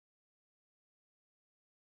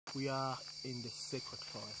we are in the sacred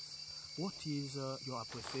forest. What is your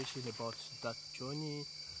appreciation about that journey,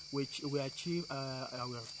 which we achieve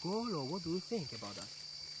our goal, or what do you think about that?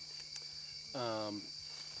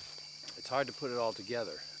 It's hard to put it all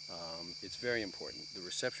together. It's very important. The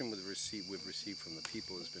reception we've received from the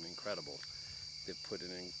people has been incredible. They've put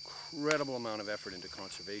an incredible amount of effort into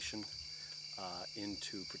conservation,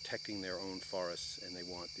 into protecting their own forests, and they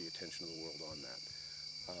want the attention of the world on that.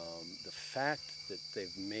 The fact that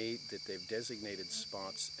they've designated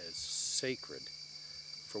spots as sacred,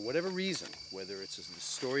 for whatever reason, whether it's the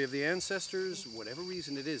story of the ancestors, whatever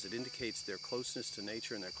reason it is, it indicates their closeness to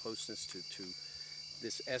nature and their closeness to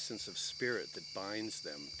this essence of spirit that binds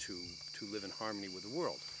them to live in harmony with the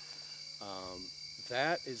world.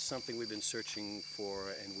 That is something we've been searching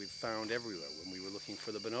for, and we've found everywhere. When we were looking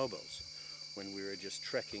for the bonobos, when we were just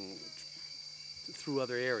trekking through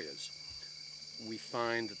other areas, we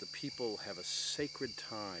find that the people have a sacred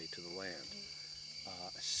tie to the land,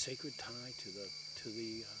 a sacred tie to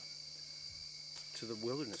the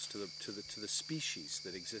wilderness, to the species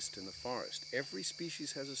that exist in the forest. Every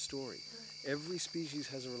species has a story. Every species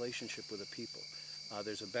has a relationship with the people.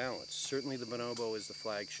 There's a balance. Certainly the bonobo is the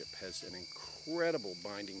flagship, has an incredible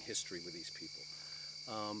binding history with these people.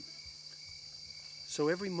 So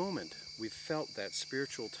every moment we've felt that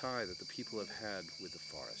spiritual tie that the people have had with the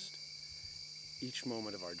forest, each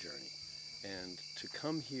moment of our journey. And to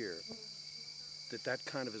come here, that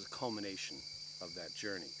kind of is a culmination of that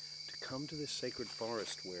journey. To come to this sacred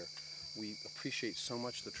forest where we appreciate so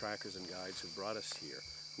much the trackers and guides who brought us here,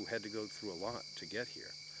 who had to go through a lot to get here.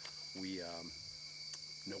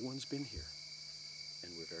 No one's been here,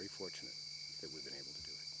 and we're very fortunate that we've been able to